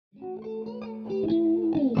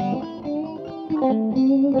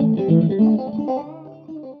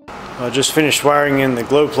I just finished wiring in the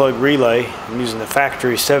glow plug relay. I'm using the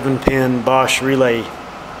factory 7-pin Bosch relay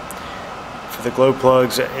for the glow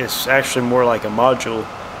plugs. It's actually more like a module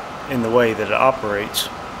in the way that it operates,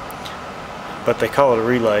 but they call it a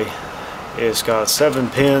relay. It's got 7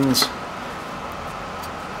 pins.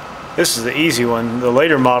 This is the easy one. The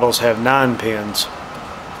later models have 9 pins.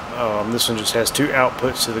 This one just has 2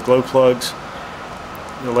 outputs to the glow plugs.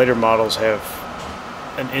 The later models have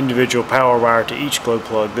an individual power wire to each glow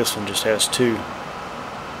plug. This one just has 2.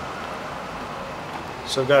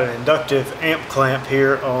 So I've got an inductive amp clamp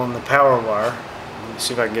here on the power wire. Let me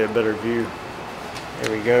see if I can get a better view.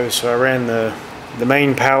 There we go. So I ran the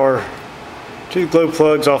main power to the glow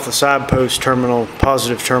plugs off the side post terminal,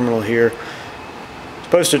 positive terminal here. It's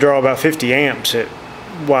supposed to draw about 50 amps at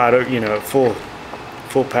wide, at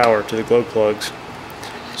full power to the glow plugs.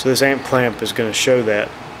 So this amp clamp is going to show that.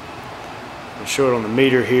 I'll show it on the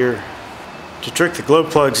meter here. To trick the glow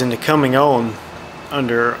plugs into coming on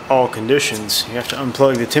under all conditions, you have to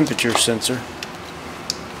unplug the temperature sensor.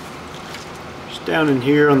 It's down in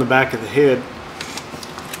here on the back of the head.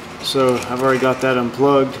 So I've already got that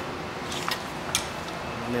unplugged.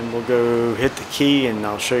 And then we'll go hit the key and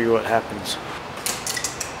I'll show you what happens.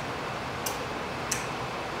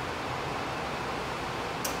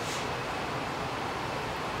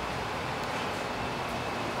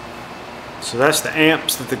 So that's the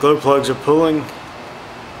amps that the glow plugs are pulling.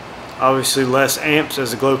 Obviously less amps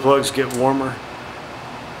as the glow plugs get warmer.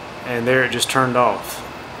 And there it just turned off.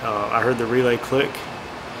 I heard the relay click.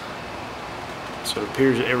 So it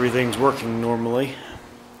appears that everything's working normally.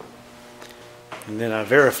 And then I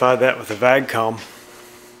verified that with the VAGCOM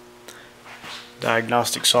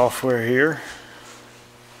diagnostic software here.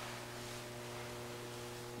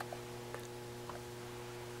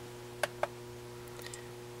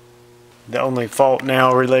 The only fault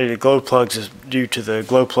now related to glow plugs is due to the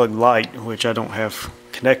glow plug light, which I don't have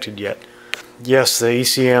connected yet. Yes, the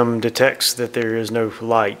ECM detects that there is no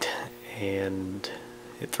light and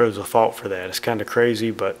it throws a fault for that. It's kind of crazy,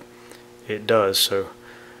 but it does. So,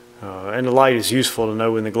 and the light is useful to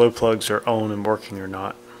know when the glow plugs are on and working or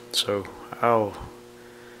not. So I'll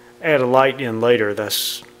add a light in later.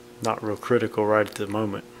 That's not real critical right at the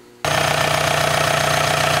moment.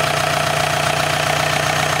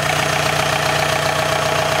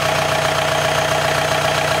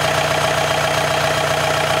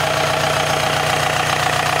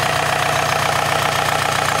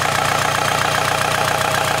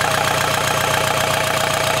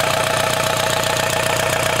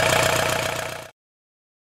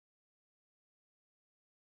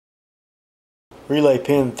 Relay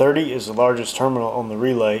pin 30 is the largest terminal on the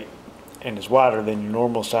relay and is wider than your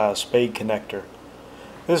normal size spade connector.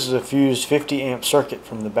 This is a fused 50 amp circuit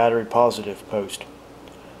from the battery positive post.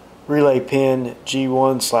 Relay pin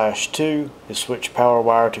G1/2 is switch power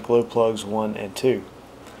wire to glow plugs 1 and 2.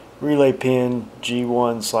 Relay pin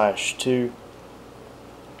G1/2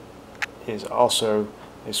 is also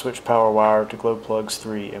a switch power wire to glow plugs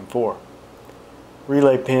 3 and 4.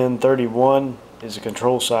 Relay pin 31 is a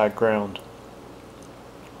control side ground.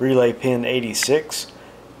 Relay pin 86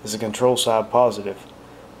 is a control side positive.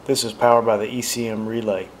 This is powered by the ECM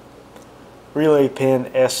relay. Relay pin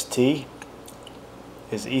ST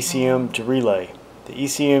is ECM to relay. The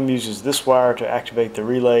ECM uses this wire to activate the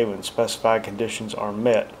relay when specified conditions are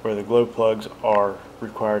met where the glow plugs are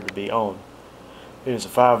required to be on. It is a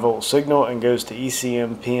 5-volt signal and goes to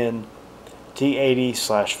ECM pin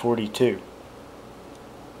T80/42.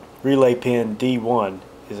 Relay pin D1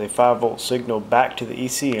 is a 5-volt signal back to the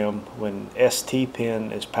ECM when ST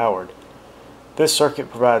pin is powered. This circuit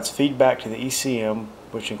provides feedback to the ECM,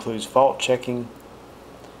 which includes fault checking.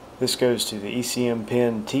 This goes to the ECM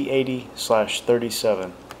pin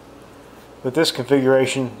T80/37. With this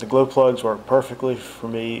configuration, the glow plugs work perfectly for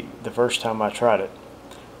me the first time I tried it.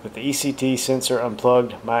 With the ECT sensor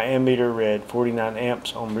unplugged, my ammeter read 49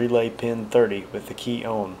 amps on relay pin 30 with the key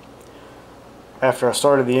on. After I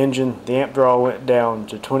started the engine, the amp draw went down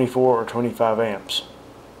to 24 or 25 amps.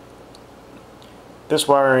 This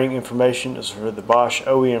wiring information is for the Bosch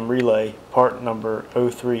OEM relay, part number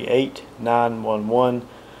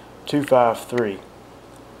 038911-253.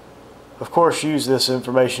 Of course, use this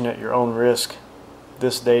information at your own risk.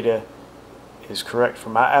 This data is correct for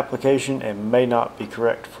my application and may not be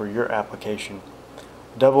correct for your application.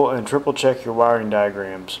 Double and triple check your wiring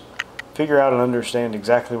diagrams. Figure out and understand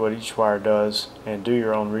exactly what each wire does and do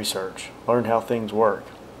your own research. Learn how things work.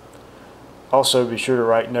 Also, be sure to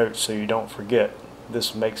write notes so you don't forget.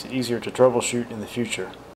 This makes it easier to troubleshoot in the future.